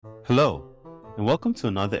Hello, and welcome to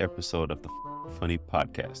another episode of the Funny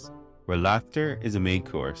Podcast, where laughter is a main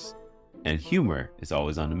course and humor is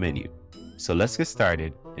always on the menu. So let's get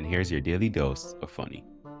started, and here's your daily dose of funny.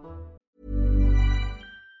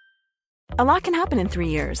 A lot can happen in 3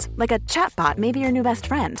 years, like a chatbot may be your new best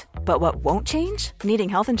friend. But what won't change? Needing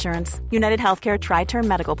health insurance. United Healthcare Tri-Term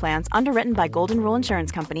Medical Plans, underwritten by Golden Rule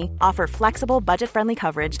Insurance Company, offer flexible, budget-friendly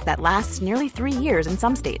coverage that lasts nearly 3 years in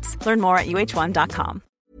some states. Learn more at uh1.com.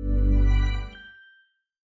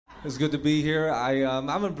 It's good to be here. I'm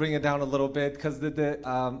gonna bring it down a little bit because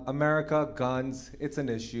America, guns, it's an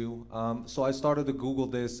issue. So I started to Google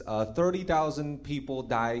this. 30,000 people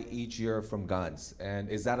die each year from guns. And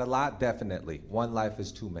is that a lot? Definitely. One life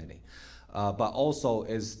is too many. But also,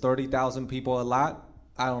 is 30,000 people a lot?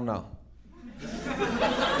 I don't know.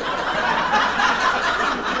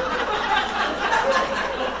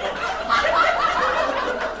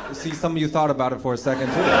 See, some of you thought about it for a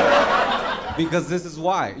second too. Because this is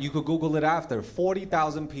why. You could Google it after.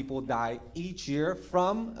 40,000 people die each year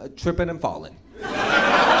from tripping and falling.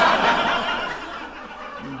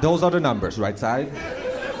 Those are the numbers, right side?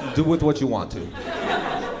 Do with what you want to.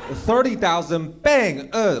 30,000, bang,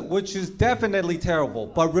 which is definitely terrible.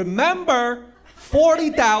 But remember,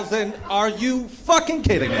 40,000, are you fucking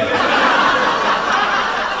kidding me?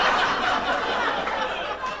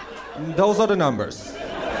 Those are the numbers.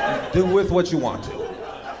 Do with what you want to.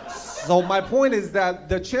 So my point is that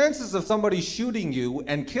the chances of somebody shooting you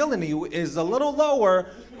and killing you is a little lower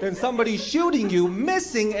than somebody shooting you,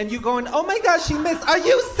 missing, and you going, oh my gosh, she missed. Are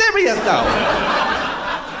you serious though?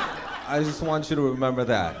 I just want you to remember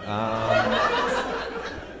that.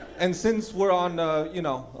 And since we're on,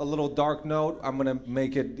 a little dark note, I'm gonna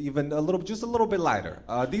make it even just a little bit lighter.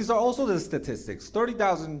 These are also the statistics.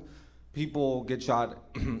 30,000 people get shot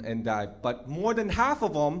and die, but more than half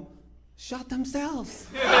of them shot themselves.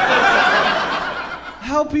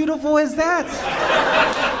 How beautiful is that?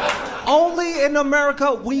 Only in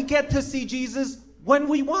America we get to see Jesus when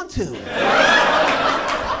we want to.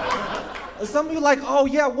 Some of you are like, oh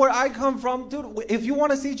yeah, where I come from, dude, if you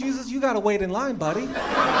want to see Jesus, you gotta wait in line, buddy.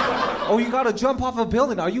 Or you gotta jump off a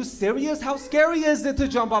building. Are you serious? How scary is it to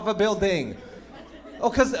jump off a building?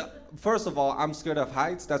 Oh, because first of all, I'm scared of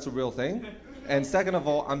heights, that's a real thing. And second of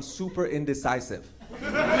all, I'm super indecisive.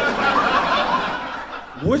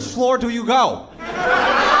 Which floor do you go?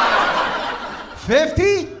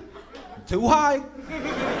 50? Too high.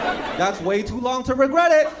 That's way too long to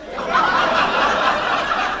regret it.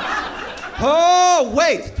 Oh,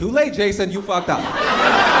 wait. Too late, Jason. You fucked up.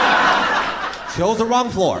 Chose the wrong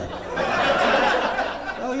floor.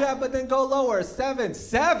 Oh, yeah, but then go lower. 7.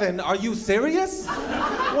 7? Are you serious?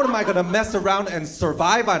 What, am I going to mess around and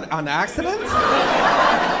survive on accident?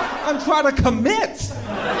 I'm trying to commit.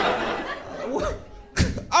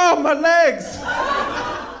 Oh, my legs.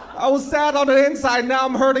 I was sad on the inside, now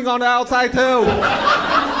I'm hurting on the outside too.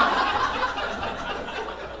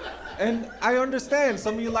 And I understand,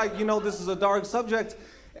 some of you like, this is a dark subject,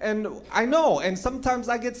 and I know, and sometimes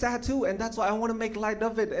I get sad too, and that's why I want to make light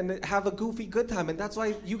of it and have a goofy good time, and that's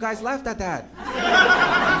why you guys laughed at that.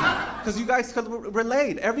 Because you guys could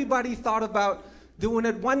relate. Everybody thought about doing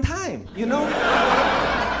it one time,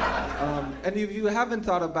 And if you haven't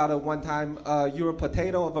thought about it one time, you're a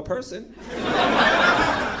potato of a person.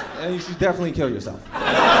 And you should definitely kill yourself.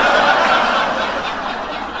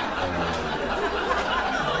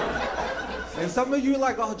 And some of you are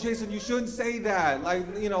like, oh, Jason, you shouldn't say that. Like,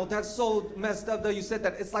 that's so messed up that you said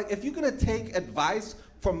that. It's like, if you're going to take advice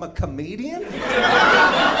from a comedian,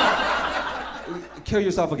 kill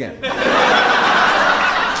yourself again.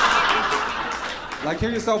 Like,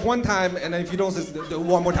 kill yourself one time, and then if you don't, do it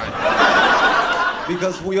one more time.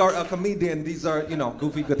 Because we are a comedian, these are,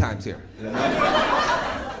 goofy good times here.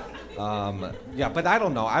 But I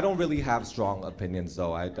don't know. I don't really have strong opinions,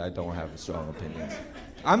 though. I don't have strong opinions.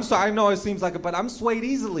 I'm sorry, I know it seems like it, but I'm swayed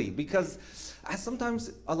easily because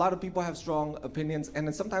sometimes a lot of people have strong opinions, and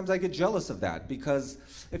then sometimes I get jealous of that because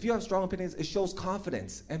if you have strong opinions, it shows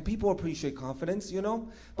confidence, and people appreciate confidence,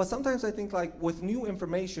 But sometimes I think, like, with new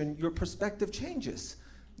information, your perspective changes.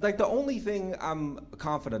 Like, the only thing I'm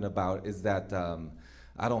confident about is that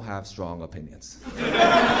I don't have strong opinions.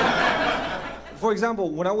 For example,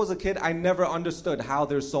 when I was a kid, I never understood how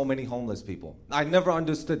there's so many homeless people. I never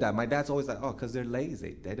understood that. My dad's always like, oh, because they're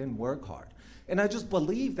lazy. They didn't work hard. And I just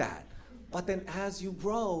believe that. But then as you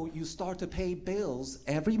grow, you start to pay bills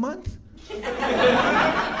every month.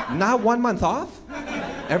 Not 1 month off.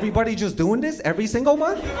 Everybody just doing this every single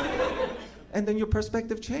month. And then your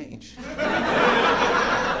perspective change.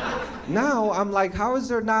 Now I'm like, how is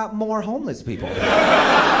there not more homeless people?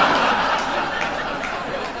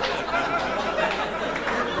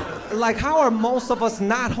 like, how are most of us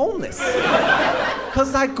not homeless?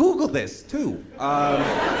 Because I Googled this, too.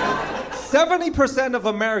 70% of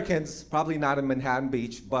Americans, probably not in Manhattan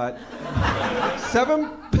Beach, but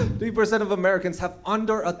 70% of Americans have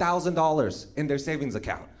under $1,000 in their savings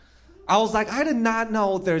account. I was like, I did not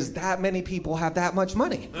know there's that many people have that much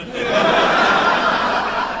money.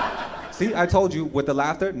 See, I told you with the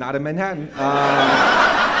laughter, not in Manhattan.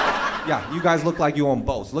 Yeah, you guys look like you own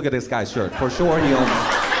boats. Look at this guy's shirt. For sure, he owns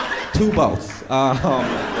 2 boats.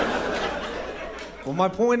 Well, my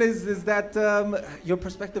point is that your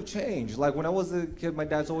perspective changed. Like, when I was a kid, my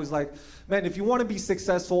dad's always like, man, if you want to be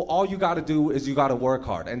successful, all you got to do is you got to work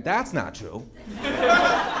hard. And that's not true.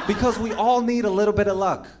 Because we all need a little bit of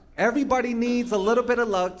luck. Everybody needs a little bit of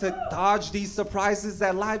luck to dodge these surprises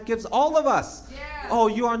that life gives all of us. Yeah. Oh,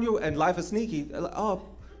 and life is sneaky. Oh,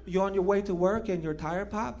 you're on your way to work and your tire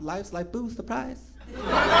pop. Life's like, boo, surprise.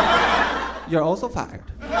 You're also fired.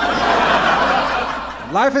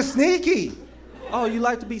 Life is sneaky. Oh, you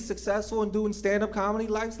like to be successful in doing stand-up comedy?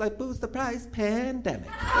 Life's like, boo, surprise, pandemic.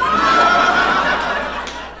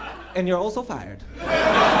 And you're also fired.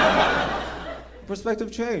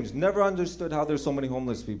 Perspective changed. Never understood how there's so many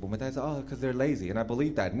homeless people. My dad said, oh, because they're lazy. And I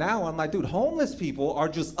believe that. Now I'm like, dude, homeless people are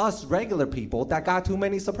just us regular people that got too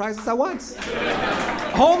many surprises at once.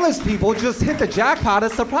 Homeless people just hit the jackpot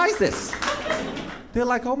of surprises. They're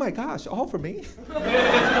like, oh my gosh, all for me?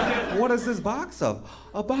 What is this box of?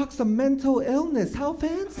 A box of mental illness. How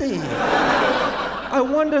fancy. I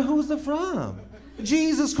wonder who's it from?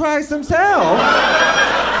 Jesus Christ himself.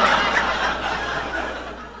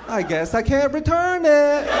 I guess I can't return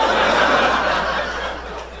it.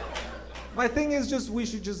 My thing is just we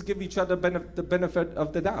should just give each other the benefit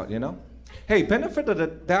of the doubt, you know? Hey, benefit of the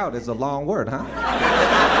doubt is a long word, huh?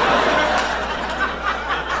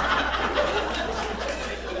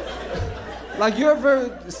 Like, you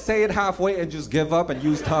ever say it halfway and just give up and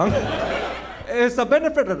use tongue? It's a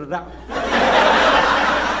benefit of the doubt.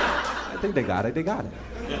 I think they got it.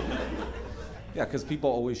 Yeah, because people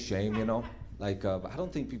always shame, you know? Like, I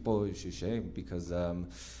don't think people should shame because,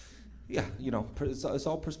 yeah, you know, it's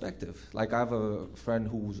all perspective. Like, I have a friend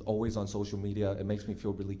who's always on social media. It makes me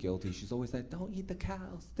feel really guilty. She's always like, don't eat the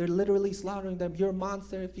cows. They're literally slaughtering them. You're a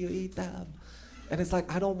monster if you eat them. And it's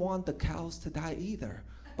like, I don't want the cows to die either,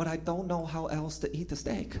 but I don't know how else to eat the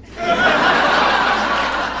steak.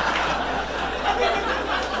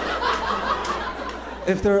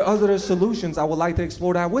 If there are other solutions, I would like to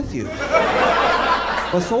explore that with you.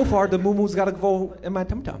 But so far, the moo-moo's gotta go in my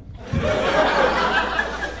tum-tum.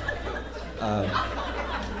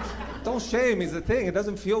 Don't shame is the thing. It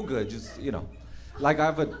doesn't feel good. Just, you know. Like,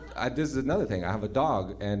 this is another thing. I have a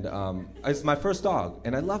dog, and it's my first dog,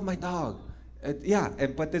 and I love my dog.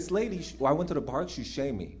 But this lady, I went to the park, she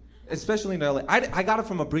shamed me. Especially in LA. I got it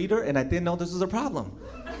from a breeder, and I didn't know this was a problem.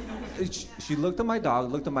 She looked at my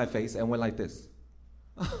dog, looked at my face, and went like this.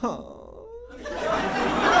 Oh.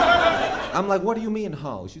 I'm like, what do you mean,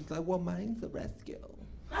 ho? She's like, well, mine's a rescue.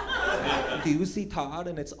 Do you see Todd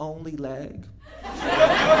and its only leg?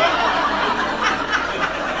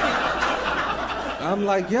 I'm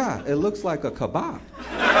like, yeah, it looks like a kebab.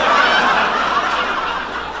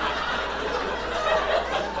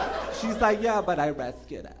 She's like, yeah, but I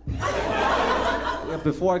rescued it.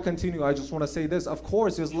 Before I continue, I just want to say this. Of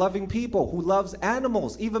course, there's loving people who loves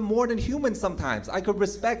animals, even more than humans sometimes. I could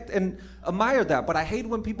respect and admire that, but I hate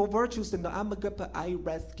when people virtue say, no, I'm a good, but I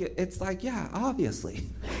rescue. It's like, yeah, obviously.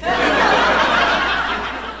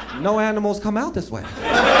 No animals come out this way.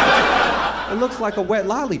 It looks like a wet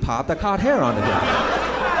lollipop that caught hair on it.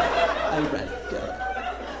 I rescue.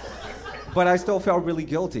 But I still felt really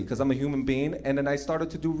guilty because I'm a human being, and then I started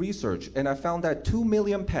to do research, and I found that 2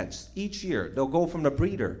 million pets each year, they'll go from the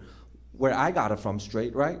breeder, where I got it from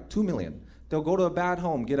straight, right? 2 million. They'll go to a bad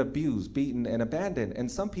home, get abused, beaten, and abandoned, and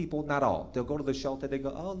some people, not all, they'll go to the shelter, they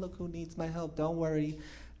go, oh, look who needs my help, don't worry.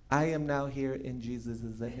 I am now here in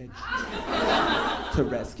Jesus' image to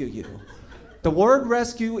rescue you. The word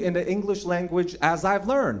rescue in the English language, as I've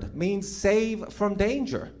learned, means save from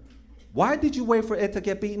danger. Why did you wait for it to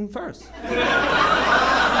get beaten first?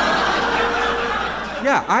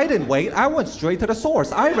 Yeah, I didn't wait. I went straight to the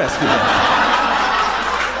source. I rescued it.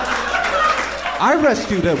 I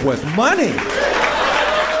rescued it with money.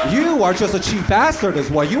 You are just a cheap bastard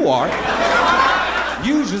is what you are.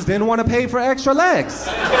 You just didn't want to pay for extra legs.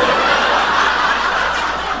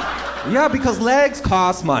 Yeah, because legs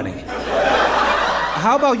cost money.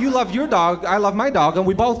 How about you love your dog, I love my dog, and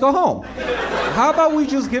we both go home? How about we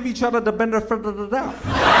just give each other the benefit of the doubt?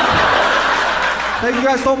 Thank you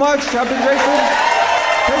guys so much. I've been grateful.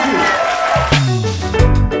 Thank you.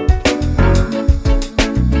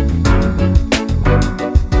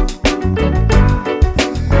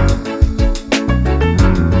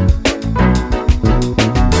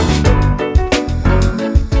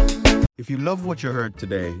 love what you heard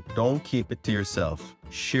today, don't keep it to yourself.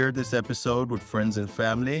 Share this episode with friends and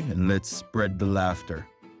family, and let's spread the laughter.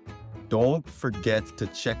 Don't forget to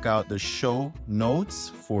check out the show notes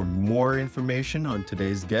for more information on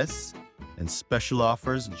today's guests and special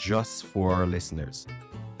offers just for our listeners.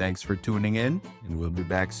 Thanks for tuning in, and we'll be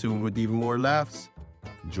back soon with even more laughs.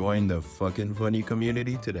 Join the fucking funny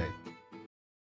community today.